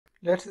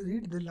Let's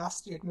read the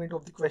last statement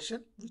of the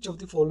question. Which of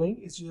the following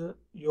is your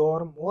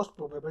most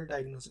probable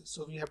diagnosis?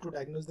 So we have to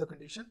diagnose the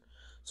condition.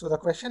 So the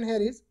question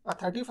here is, a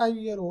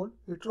 35-year-old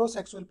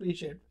heterosexual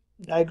patient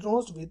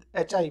diagnosed with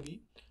HIV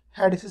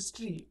had a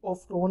history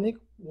of chronic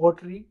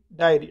watery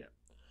diarrhea.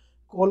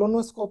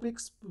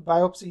 Colonoscopic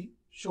biopsy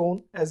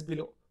shown as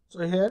below. So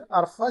here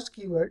our first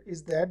keyword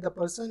is that the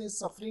person is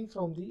suffering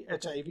from the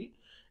HIV,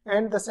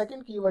 and the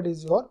second keyword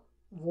is your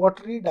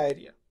watery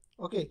diarrhea.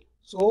 Okay,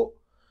 so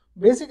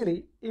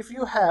basically if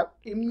you have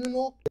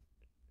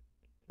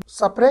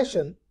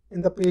immunosuppression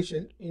in the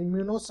patient,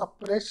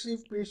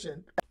 immunosuppressed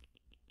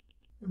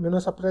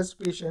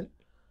patient,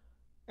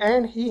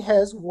 and he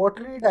has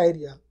watery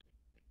diarrhea,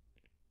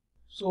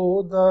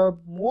 so the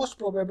most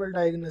probable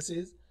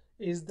diagnosis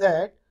is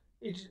that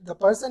the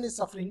person is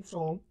suffering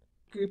from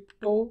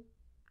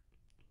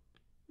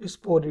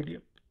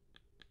cryptosporidium.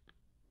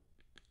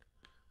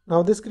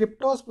 Now this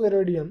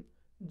cryptosporidium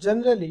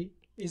generally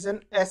is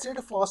an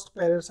acid-fast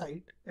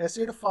parasite,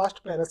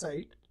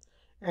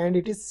 and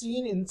it is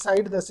seen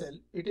inside the cell.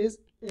 It is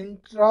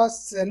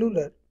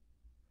intracellular.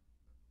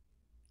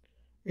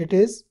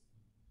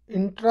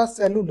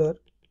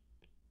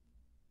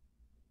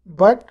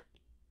 But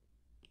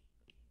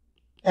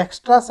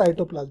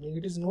extracytoplasmic.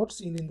 It is not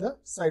seen in the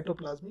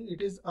cytoplasmic.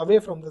 It is away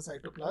from the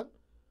cytoplasm.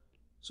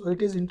 So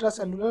it is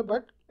intracellular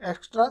but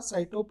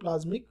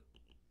extracytoplasmic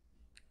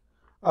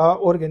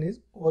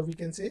organism, or we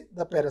can say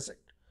the parasite.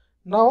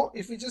 Now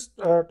if we just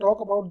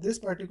talk about this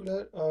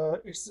particular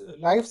its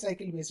life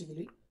cycle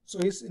basically, so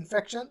its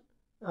infection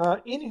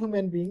in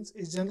human beings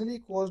is generally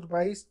caused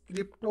by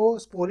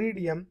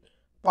Cryptosporidium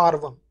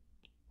parvum.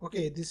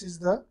 Okay, this is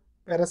the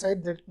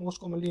parasite that most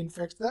commonly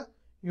infects the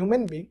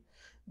human being.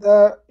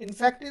 The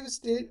infective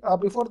stage,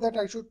 before that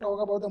I should talk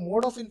about the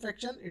mode of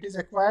infection. It is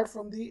acquired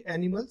from the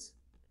animals,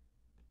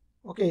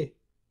 okay,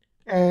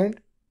 and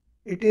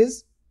it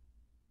is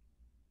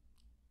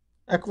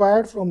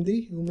acquired from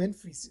the human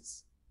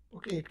feces.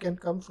 Okay, it can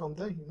come from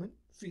the human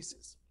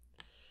feces.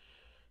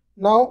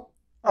 Now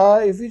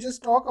if we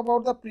just talk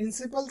about the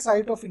principal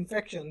site of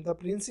infection, the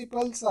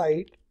principal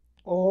site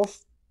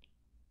of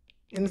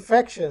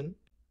infection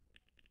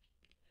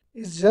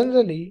is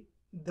generally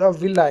the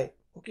villi.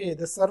 Okay,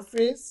 the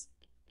surface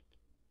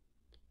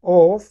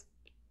of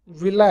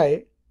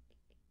villi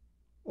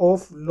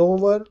of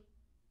lower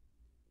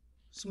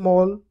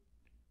small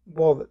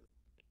bowel.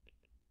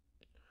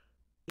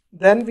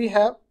 Then we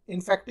have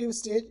infective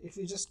stage. If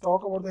we just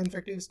talk about the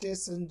infective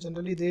stage, and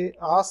generally they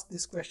ask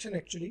this question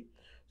actually.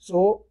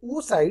 So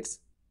oocytes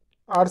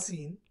are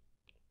seen,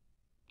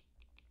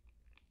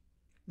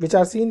 which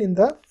are seen in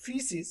the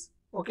feces.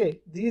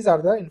 Okay, these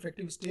are the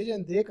infective stage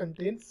and they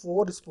contain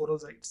 4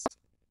 sporocytes.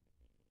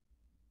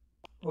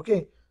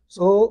 Okay,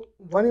 so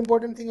one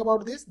important thing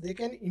about this, they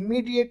can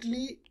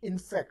immediately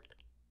infect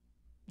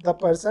the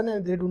person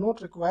and they do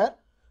not require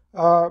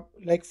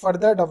like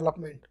further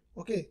development,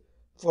 okay,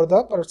 for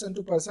the person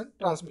to person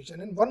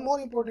transmission. And one more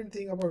important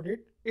thing about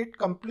it, it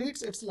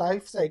completes its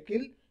life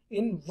cycle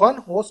in one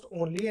host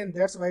only, and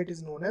that's why it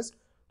is known as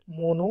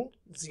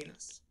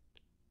monogenous.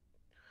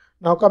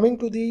 Now coming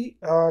to the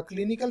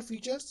clinical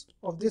features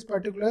of this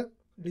particular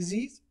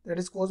disease that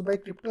is caused by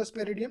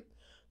Cryptosporidium.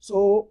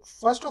 So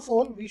first of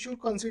all, we should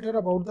consider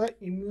about the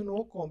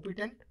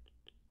immunocompetent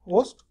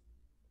host.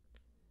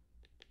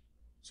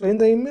 So in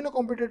the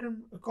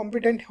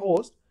immunocompetent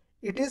host,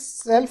 it is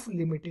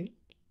self-limiting,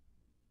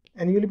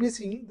 and you will be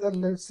seeing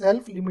the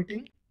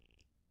self-limiting,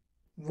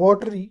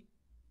 watery,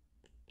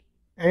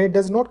 and it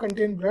does not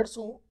contain blood,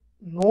 so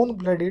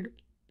non-blooded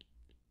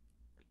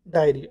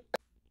diarrhea.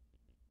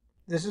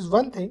 This is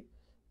one thing.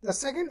 The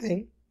second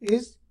thing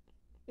is,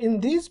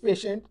 in these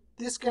patients,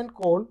 this can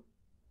cause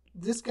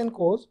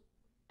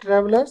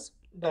traveler's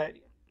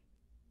diarrhea.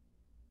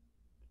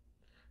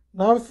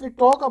 Now if we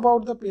talk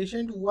about the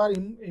patient who are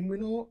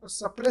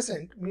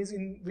immunosuppressant, means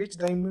in which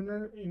the the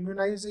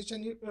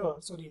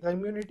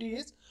immunity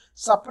is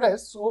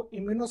suppressed, so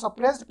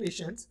immunosuppressed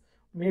patients,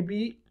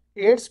 maybe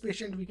AIDS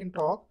patient we can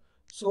talk.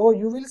 So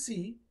you will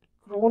see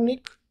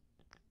chronic,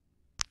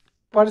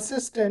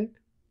 persistent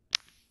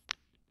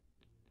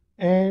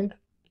and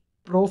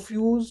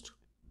profused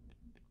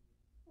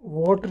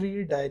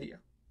watery diarrhea.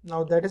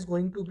 Now that is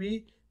going to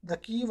be the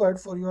keyword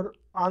for your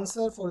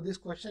answer for this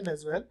question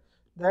as well,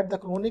 that the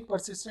chronic,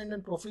 persistent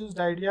and profuse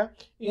diarrhea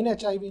in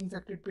HIV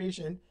infected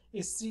patient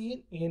is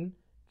seen in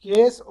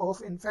case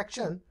of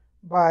infection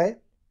by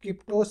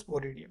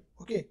Cryptosporidium.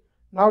 Okay,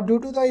 now due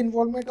to the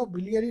involvement of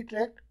biliary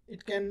tract,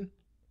 it can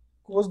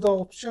cause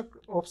the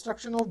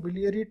obstruction of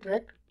biliary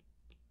tract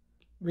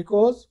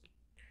because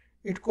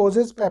it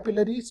causes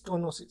papillary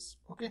stenosis.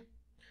 Okay,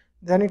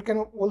 then it can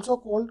also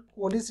called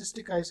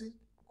cholecystitis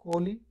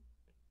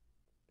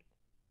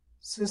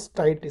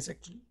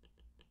actually.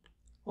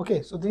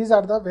 Okay, so these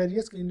are the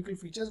various clinical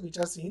features which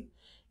are seen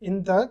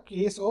in the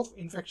case of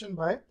infection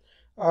by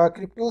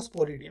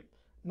Cryptosporidium.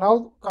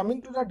 Now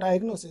coming to the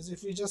diagnosis,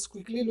 if we just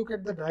quickly look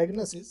at the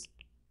diagnosis,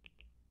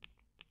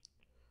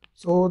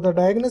 So the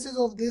diagnosis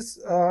of this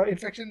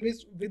infection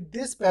with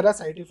this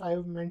parasite, if I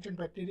have mentioned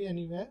bacteria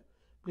anywhere,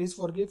 please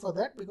forgive for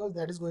that, because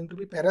that is going to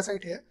be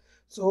parasite here.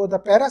 So the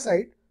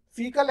parasite,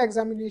 fecal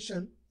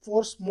examination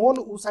for small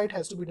oocyte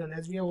has to be done,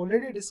 as we have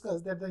already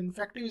discussed that the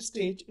infective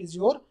stage is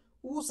your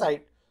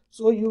oocyte.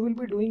 So you will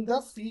be doing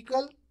the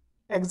fecal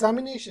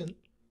examination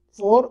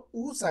for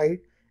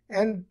oocyte,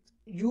 and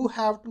you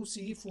have to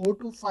see 4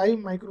 to 5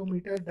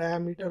 micrometer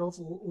diameter of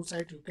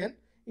oocyte you can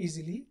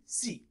easily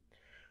see.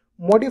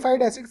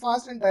 Modified acid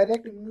fast and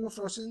direct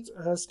immunofluorescence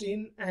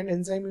stain and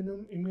enzyme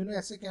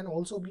immunoassay can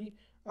also be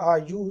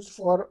used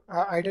for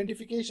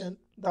identification.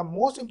 The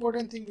most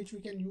important thing which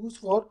we can use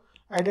for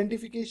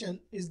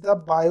identification is the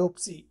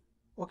biopsy.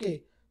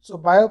 Okay, so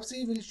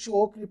biopsy will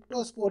show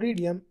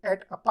cryptosporidium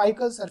at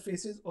apical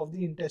surfaces of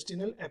the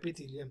intestinal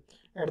epithelium,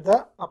 at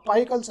the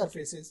apical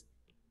surfaces.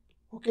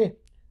 Okay,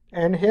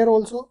 and here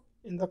also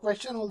in the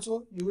question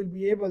also you will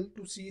be able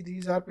to see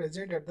these are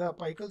present at the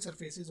apical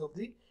surfaces of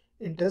the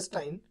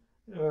intestine,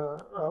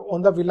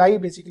 on the villi,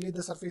 basically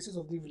the surfaces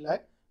of the villi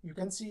you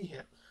can see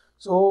here.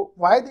 So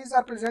why these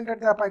are present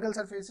at the apical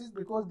surfaces?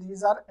 Because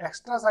these are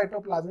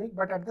extracytoplasmic,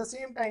 but at the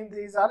same time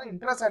these are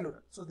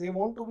intracellular, so they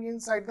want to be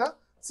inside the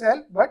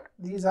cell, but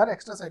these are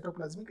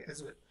extracytoplasmic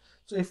as well.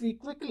 So if we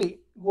quickly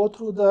go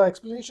through the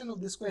explanation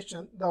of this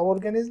question, the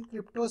organism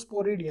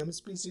Cryptosporidium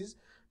species,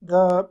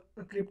 the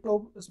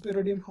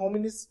Cryptosporidium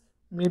hominis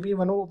may be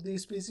one of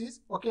these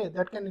species, okay,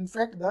 that can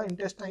infect the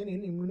intestine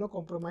in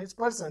immunocompromised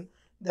person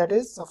that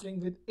is suffering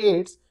with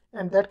AIDS,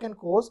 and that can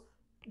cause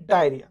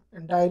diarrhea,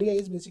 and diarrhea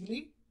is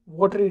basically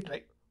watery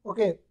type.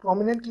 Okay,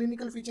 prominent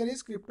clinical feature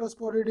is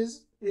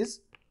Cryptosporidium is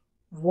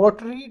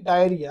watery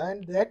diarrhea,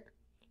 and that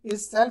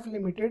is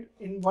self-limited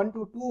in 1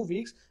 to 2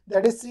 weeks,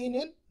 that is seen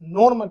in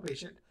normal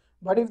patient.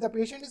 But if the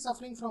patient is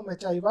suffering from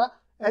HIV,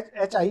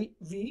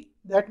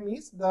 that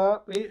means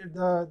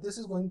this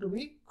is going to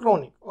be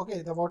chronic.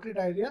 Okay, the watery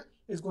diarrhea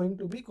is going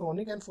to be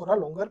chronic and for a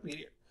longer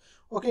period.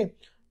 Okay,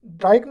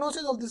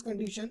 diagnosis of this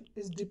condition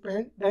is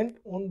dependent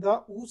on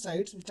the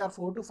oocytes, which are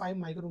 4 to 5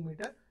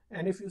 micrometer,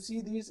 and if you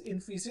see these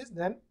in feces,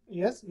 then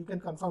yes, you can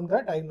confirm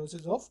the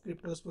diagnosis of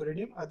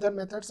Cryptosporidium. Other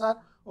methods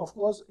are, of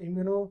course,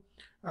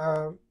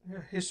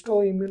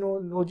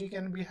 histoimmunology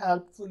can be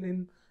helpful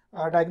in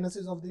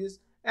diagnosis of these,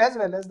 as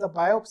well as the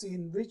biopsy,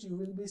 in which you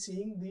will be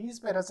seeing these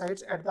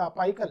parasites at the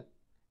apical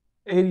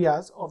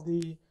areas of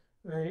the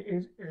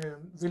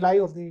villi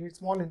of the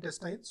small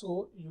intestine.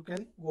 So you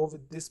can go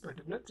with this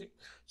particular thing.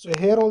 So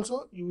here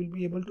also you will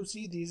be able to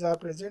see these are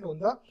present on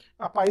the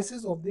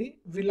apices of the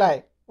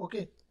villi.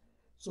 Okay,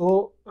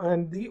 so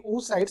and the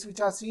oocytes which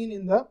are seen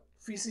in the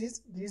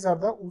feces, these are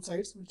the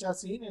oocytes which are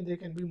seen, and they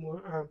can be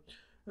more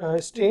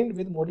stained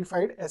with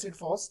modified acid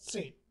fast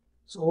stain.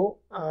 So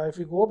if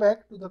we go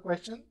back to the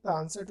question, the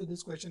answer to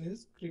this question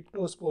is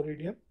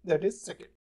Cryptosporidium, that is second.